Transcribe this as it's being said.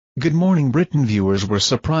Good Morning Britain viewers were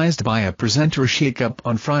surprised by a presenter shake-up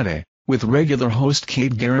on Friday, with regular host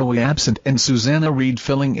Kate Garraway absent and Susanna Reid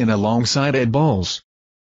filling in alongside Ed Balls.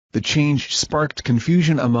 The change sparked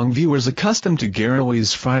confusion among viewers accustomed to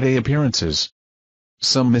Garraway's Friday appearances.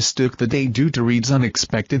 Some mistook the day due to Reid's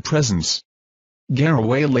unexpected presence.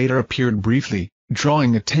 Garraway later appeared briefly,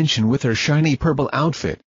 drawing attention with her shiny purple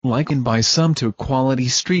outfit, likened by some to quality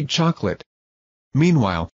street chocolate.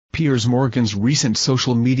 Meanwhile, Piers Morgan's recent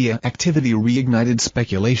social media activity reignited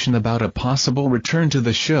speculation about a possible return to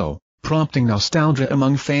the show, prompting nostalgia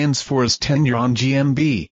among fans for his tenure on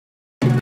GMB.